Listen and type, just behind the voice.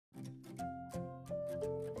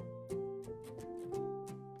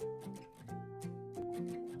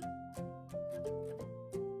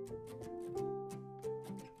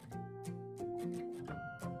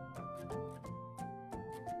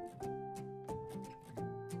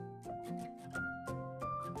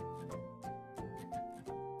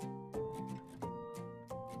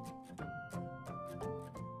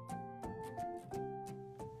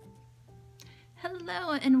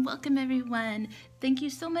Hello and welcome everyone. Thank you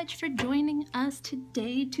so much for joining us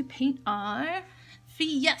today to paint our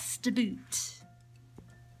Fiesta Boot.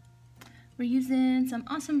 We're using some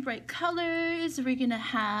awesome bright colors. We're gonna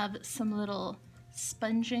have some little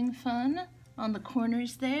sponging fun on the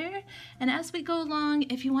corners there. And as we go along,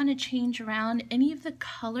 if you want to change around any of the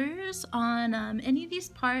colors on any of these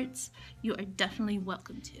parts, you are definitely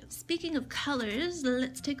welcome to. Speaking of colors,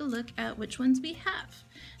 let's take a look at which ones we have.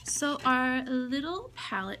 So our little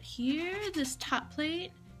palette here, this top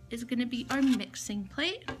plate is going to be our mixing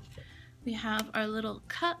plate. We have our little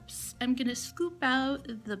cups. I'm going to scoop out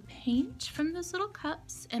the paint from those little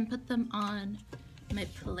cups and put them on my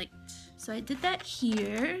plate. So I did that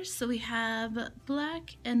here. So we have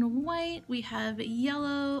black and white, we have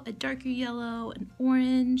yellow, a darker yellow, an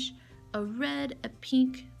orange, a red, a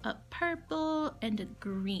pink, a purple, and a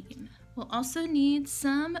green. We'll also need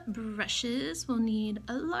some brushes. We'll need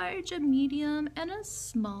a large, a medium, and a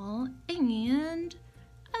small, and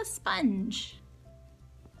a sponge.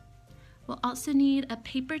 We'll also need a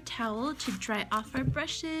paper towel to dry off our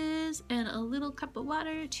brushes and a little cup of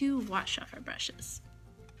water to wash off our brushes.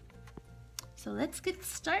 So let's get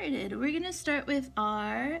started. We're gonna start with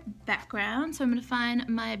our background. So I'm gonna find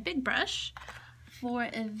my big brush. For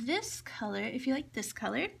this color, if you like this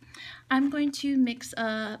color, I'm going to mix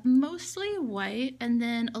mostly white and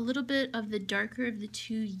then a little bit of the darker of the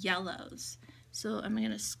two yellows. So I'm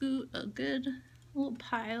gonna scoot a good little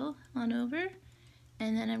pile on over,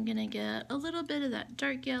 and then I'm gonna get a little bit of that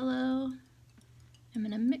dark yellow. I'm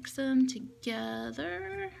gonna mix them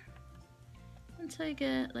together until I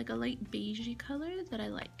get like a light beigey color that I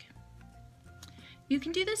like. You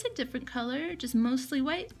can do this a different color, just mostly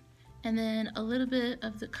white, and then a little bit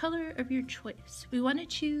of the color of your choice. We want to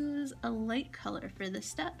choose a light color for this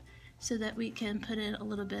step so that we can put in a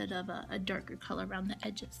little bit of a darker color around the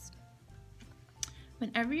edges.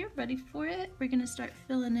 Whenever you're ready for it, we're going to start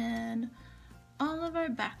filling in all of our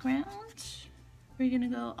background. We're going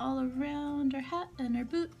to go all around our hat and our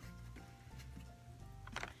boot.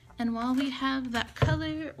 And while we have that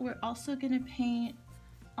color, we're also going to paint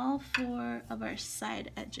all four of our side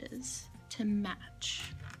edges to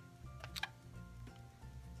match.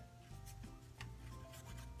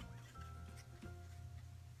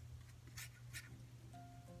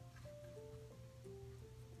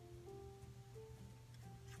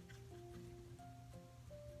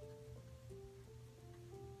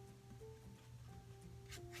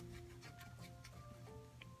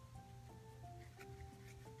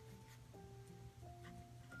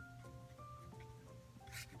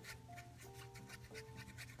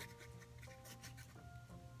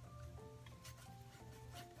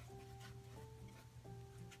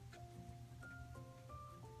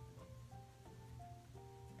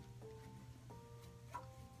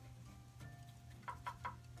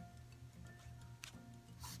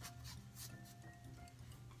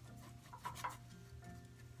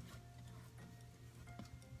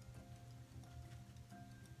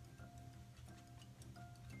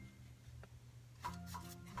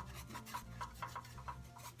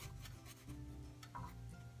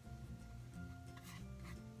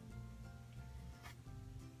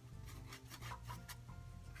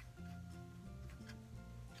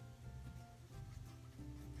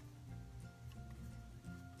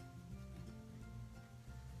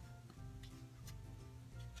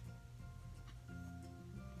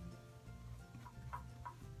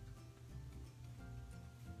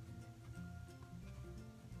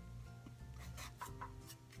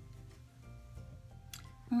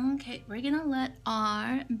 Okay, we're gonna let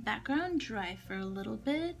our background dry for a little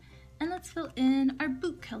bit, and let's fill in our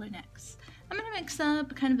boot color next. I'm gonna mix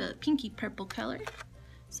up kind of a pinky purple color.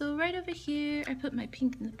 So right over here, I put my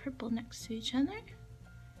pink and the purple next to each other.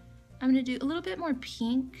 I'm gonna do a little bit more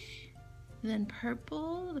pink than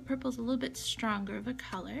purple. The purple's a little bit stronger of a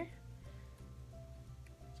color.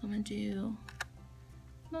 So I'm gonna do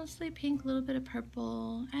mostly pink, a little bit of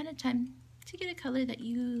purple at a time to get a color that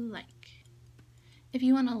you like. If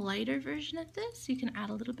you want a lighter version of this, you can add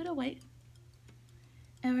a little bit of white.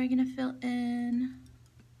 And we're gonna fill in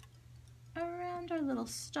around our little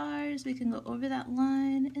stars. We can go over that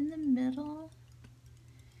line in the middle.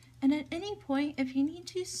 And at any point, if you need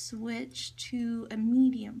to switch to a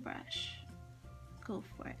medium brush, go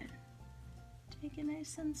for it. Take it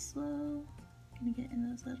nice and slow. Gonna get in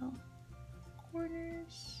those little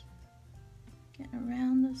corners, getting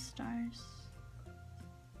around those stars.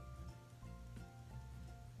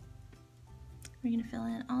 We're going to fill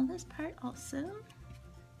in all this part also,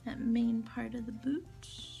 that main part of the boot.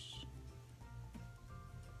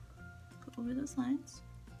 Go over those lines.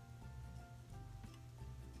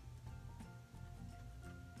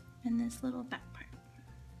 and this little back part.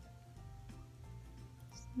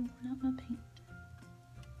 Smooth out my paint.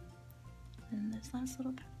 And this last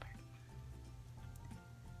little back part.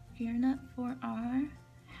 Gearing up for our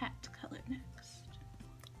hat color next.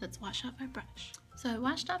 Let's wash off our brush. So I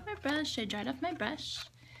washed off my brush, I dried off my brush.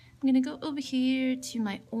 I'm gonna go over here to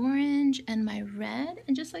my orange and my red,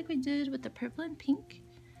 and just like we did with the purple and pink,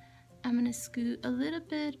 I'm gonna scoot a little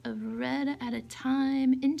bit of red at a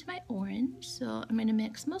time into my orange. So I'm gonna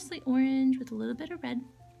mix mostly orange with a little bit of red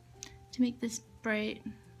to make this bright,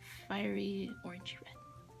 fiery, orangey red.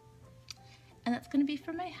 And that's gonna be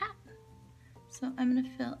for my hat. So I'm gonna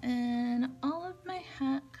fill in all of my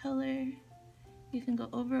hat color. You can go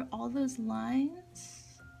over all those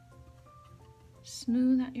lines,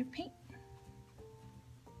 smooth out your paint.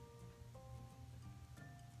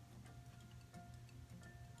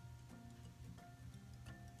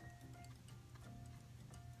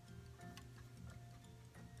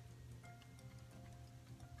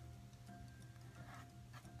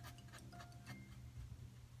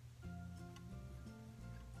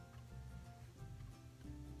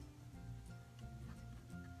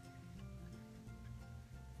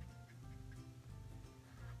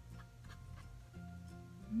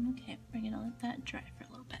 Okay, we're gonna let that dry for a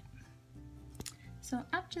little bit. So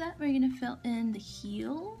after that, we're gonna fill in the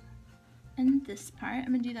heel and this part. I'm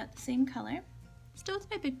gonna do that the same color. Still with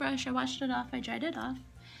my big brush, I washed it off, I dried it off.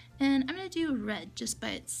 And I'm gonna do red just by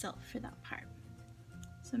itself for that part.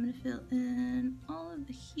 So I'm gonna fill in all of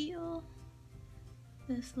the heel,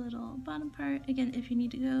 this little bottom part. Again, if you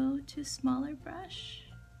need to go to a smaller brush,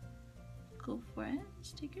 go for it,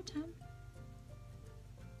 just take your time.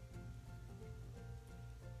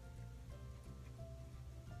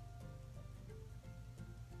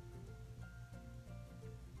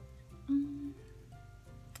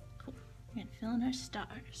 Cool. We're gonna fill in our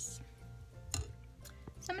stars.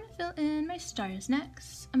 So I'm gonna fill in my stars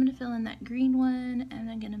next. I'm gonna fill in that green one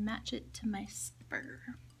and I'm gonna match it to my spur.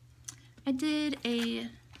 I did a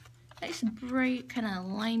nice bright kind of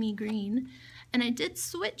limey green, and I did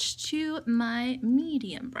switch to my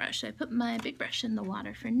medium brush. I put my big brush in the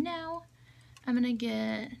water for now. I'm gonna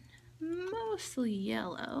get mostly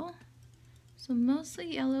yellow. So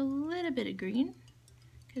mostly yellow, a little bit of green,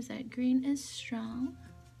 because that green is strong.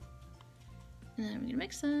 And then I'm gonna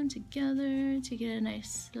mix them together to get a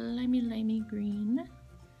nice limey green.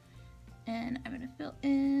 And I'm gonna fill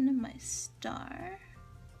in my star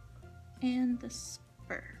and the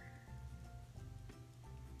spur.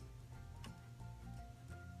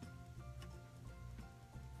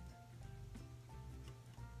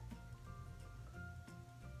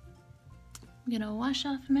 I'm gonna wash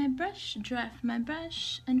off my brush, dry off my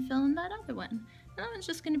brush, and fill in that other one. And that one's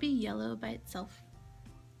just gonna be yellow by itself.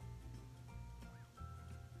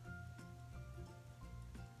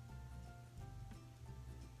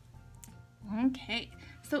 Okay,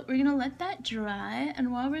 so we're gonna let that dry,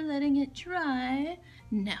 and while we're letting it dry,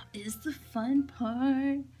 now is the fun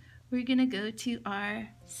part. We're gonna go to our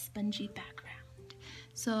spongy background.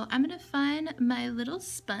 So I'm gonna find my little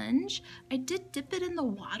sponge. I did dip it in the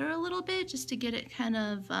water a little bit just to get it kind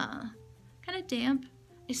of damp.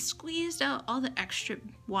 I squeezed out all the extra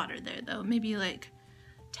water there though. Maybe like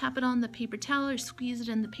tap it on the paper towel or squeeze it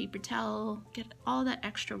in the paper towel, get all that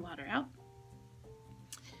extra water out.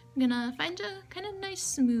 I'm gonna find a kind of nice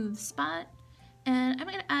smooth spot, and I'm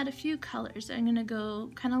gonna add a few colors. I'm gonna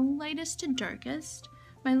go kind of lightest to darkest,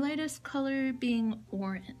 my lightest color being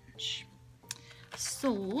orange.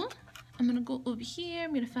 So I'm gonna go over here,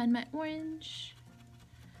 I'm gonna find my orange.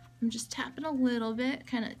 I'm just tapping a little bit,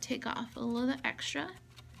 kind of take off a little bit extra.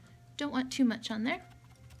 Don't want too much on there.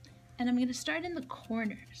 And I'm gonna start in the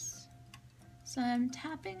corners. So I'm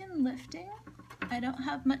tapping and lifting. I don't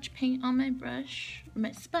have much paint on my brush, or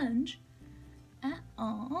my sponge, at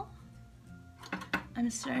all. I'm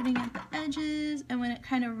starting at the edges, and when it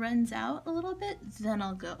kind of runs out a little bit, then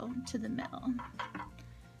I'll go to the middle.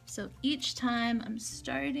 So each time I'm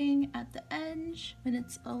starting at the edge when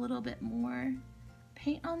it's a little bit more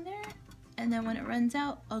paint on there, and then when it runs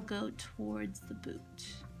out, I'll go towards the boot.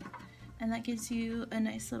 And that gives you a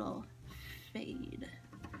nice little fade.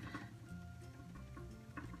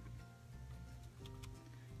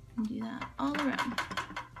 And do that all around.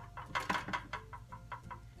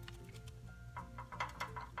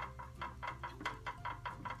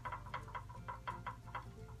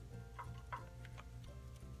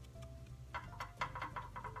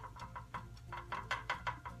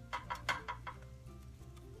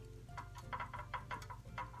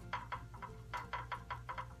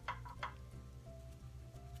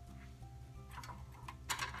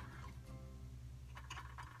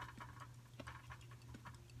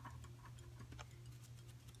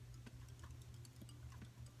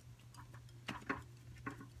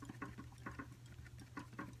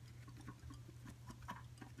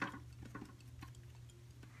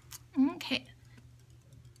 Okay.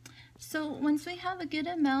 So once we have a good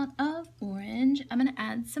amount of orange, I'm gonna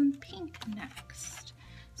add some pink next.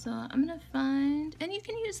 So I'm gonna find, and you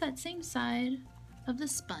can use that same side of the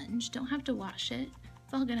sponge, don't have to wash it.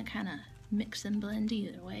 It's all gonna kind of mix and blend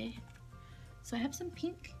either way. So I have some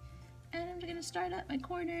pink, and I'm gonna start at my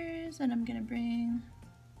corners, and I'm gonna bring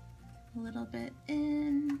a little bit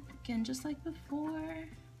in, again just like before.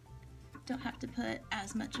 Don't have to put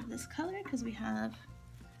as much of this color because we have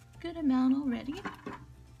a good amount already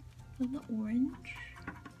of the orange,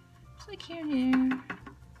 just like here and here.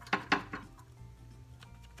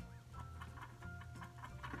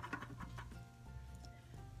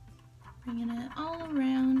 Bringing it all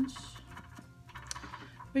around.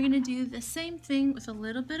 We're gonna do the same thing with a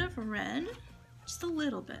little bit of red, just a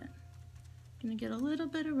little bit. Gonna get a little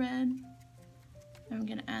bit of red, and I'm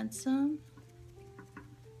gonna add some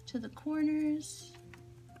to the corners,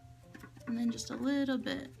 and then just a little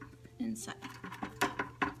bit inside.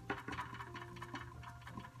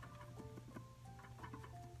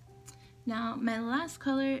 Now my last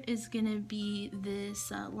color is gonna be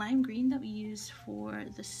this lime green that we used for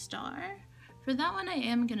the star. For that one I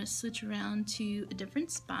am gonna switch around to a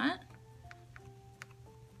different spot.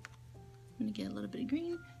 I'm gonna get a little bit of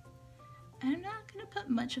green. I'm not gonna put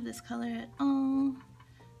much of this color at all.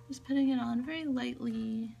 Just putting it on very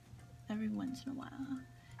lightly every once in a while.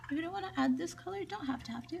 If you don't want to add this color, you don't have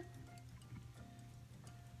to.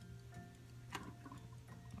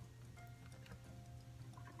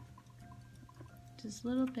 Just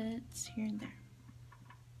little bits here and there.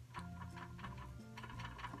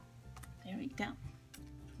 There we go.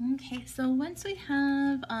 Okay, so once we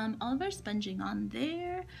have all of our sponging on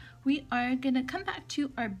there, we are gonna come back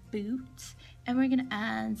to our boot, and we're gonna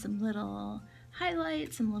add some little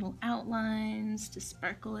highlights, some little outlines to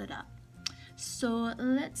sparkle it up. So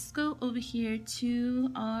let's go over here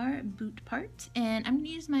to our boot part, and I'm gonna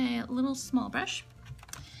use my little small brush.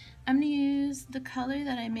 I'm gonna use the color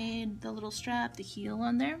that I made the little strap, the heel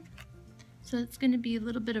on there. So it's gonna be a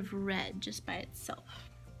little bit of red just by itself.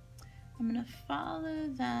 I'm gonna follow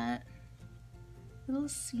that little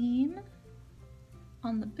seam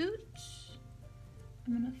on the boot.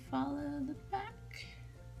 I'm gonna follow the back.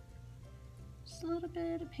 Just a little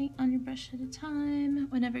bit of paint on your brush at a time.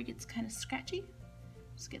 Whenever it gets kind of scratchy,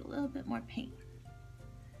 just get a little bit more paint.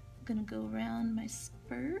 I'm gonna go around my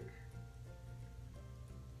spur.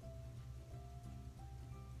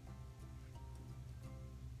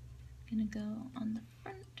 Gonna go on the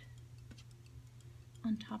front,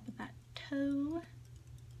 on top of that toe.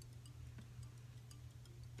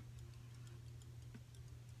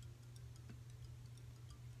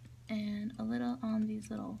 And a little on these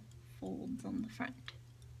little folds on the front.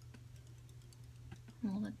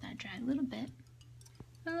 We'll let that dry a little bit.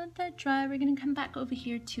 And let that dry, we're gonna come back over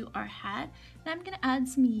here to our hat, and I'm gonna add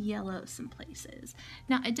some yellow some places.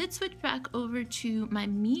 Now I did switch back over to my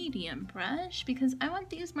medium brush because I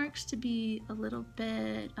want these marks to be a little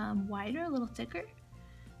bit wider, a little thicker,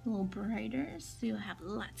 a little brighter, so you'll have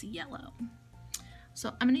lots of yellow.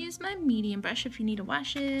 So I'm gonna use my medium brush. If you need to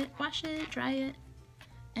wash it, dry it.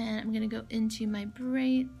 And I'm gonna go into my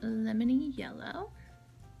bright lemony yellow.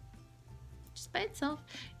 Just by itself.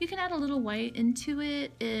 You can add a little white into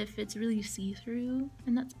it if it's really see-through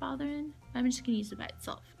and that's bothering. I'm just gonna use it by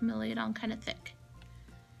itself. I'm gonna lay it on kind of thick.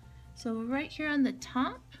 So right here on the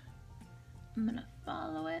top, I'm gonna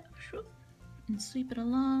follow it and sweep it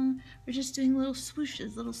along. We're just doing little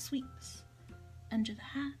swooshes, little sweeps under the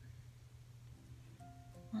hat.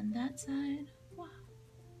 On that side, wow.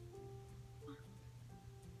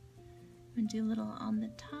 I'm gonna do a little on the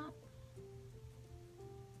top.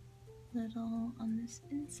 Little on this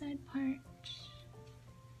inside part,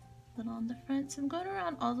 little on the front. So I'm going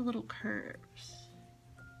around all the little curves.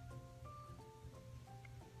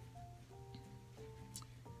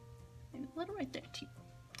 Maybe a little right there too.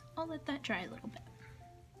 I'll let that dry a little bit.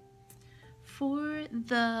 For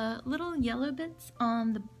the little yellow bits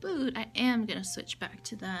on the boot, I am gonna switch back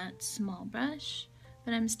to that small brush,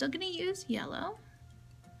 but I'm still gonna use yellow.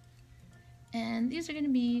 And these are gonna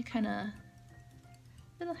be kind of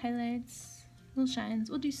little highlights, little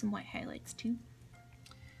shines. We'll do some white highlights too.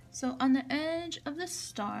 So on the edge of the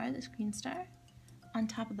star, this green star, on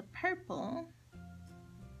top of the purple,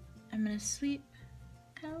 I'm gonna sweep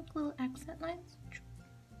kind of like little accent lines,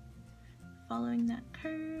 following that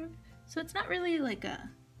curve. So it's not really like an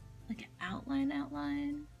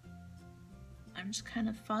outline. I'm just kind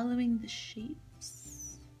of following the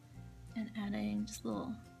shapes and adding just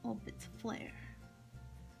little bits of flair.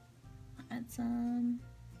 I'll add some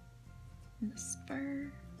in the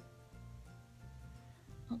spur.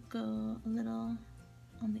 I'll go a little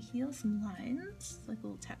on the heel some lines, like a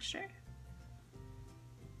little texture.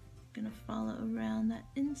 Gonna follow around that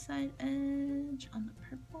inside edge on the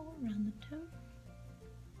purple around the toe.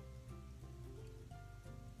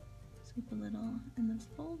 Sweep a little in those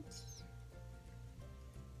folds.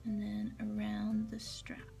 And then around the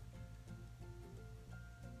strap.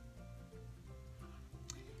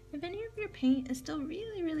 If any of your paint is still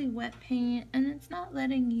really, really wet paint and it's not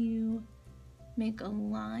letting you make a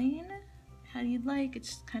line how you'd like,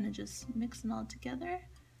 it's kind of just mixing all together,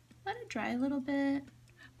 let it dry a little bit.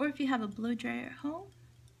 Or if you have a blow dryer at home,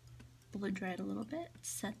 blow dry it a little bit,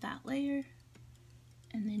 set that layer,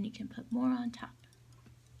 and then you can put more on top.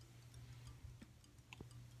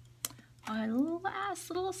 Our last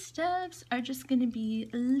little steps are just going to be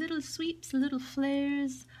little sweeps, little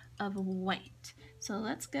flares of white. So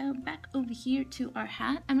let's go back over here to our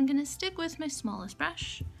hat. I'm going to stick with my smallest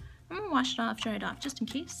brush. I'm going to wash it off, dry it off just in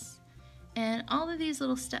case. And all of these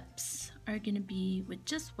little steps are going to be with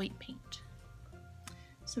just white paint.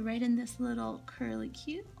 So right in this little curly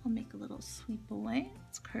cute, I'll make a little sweep away.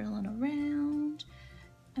 It's curling around.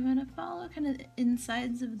 I'm going to follow kind of the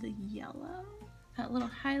insides of the yellow. That little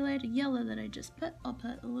highlighted yellow that I just put, I'll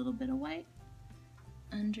put a little bit of white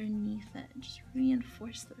underneath it. Just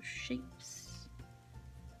reinforce those shapes.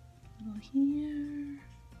 A little here,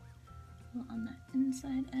 a little on that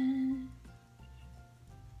inside edge,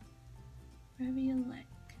 wherever you like.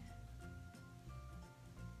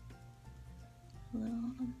 A little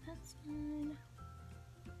on that side.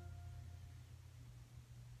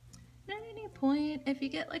 And at any point, if you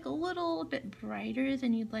get like a little bit brighter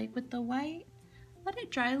than you'd like with the white, let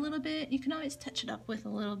it dry a little bit. You can always touch it up with a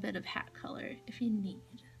little bit of hat color if you need.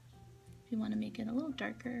 If you want to make it a little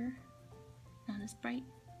darker, not as bright.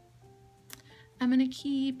 I'm going to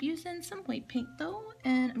keep using some white paint though,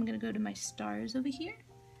 and I'm going to go to my stars over here.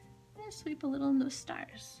 I'm going to sweep a little in those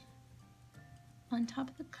stars on top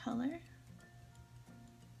of the color,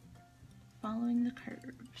 following the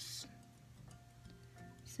curves.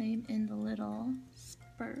 Same in the little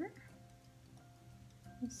spur.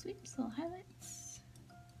 Little sweeps, little highlights,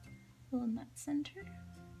 a little in that center.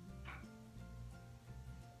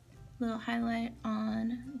 Little highlight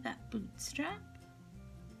on that boot strap.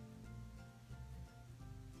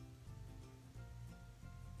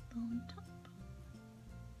 On top.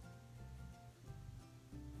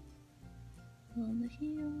 Little on the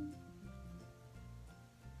heel.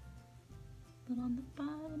 Little on the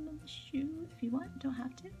bottom of the shoe if you want, don't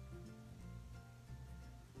have to.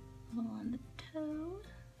 Little on the toe.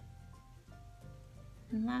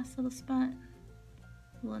 And last little spot,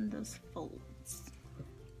 little in those folds.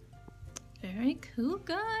 Very cool,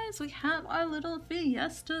 guys. We have our little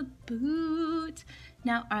Fiesta boot.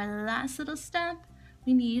 Now our last little step,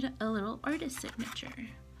 we need a little artist signature.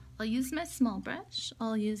 I'll use my small brush.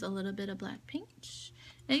 I'll use a little bit of black paint.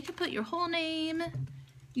 Now you can put your whole name.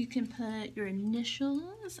 You can put your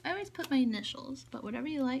initials. I always put my initials, but whatever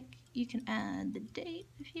you like. You can add the date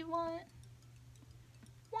if you want.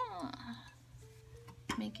 Wow.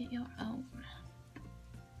 Make it your own.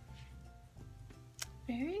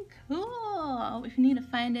 Very cool. We need to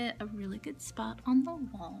find it a really good spot on the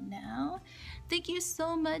wall now. Thank you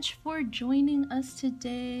so much for joining us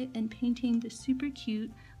today and painting the super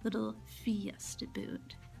cute little Fiesta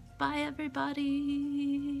boot. Bye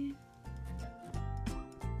everybody.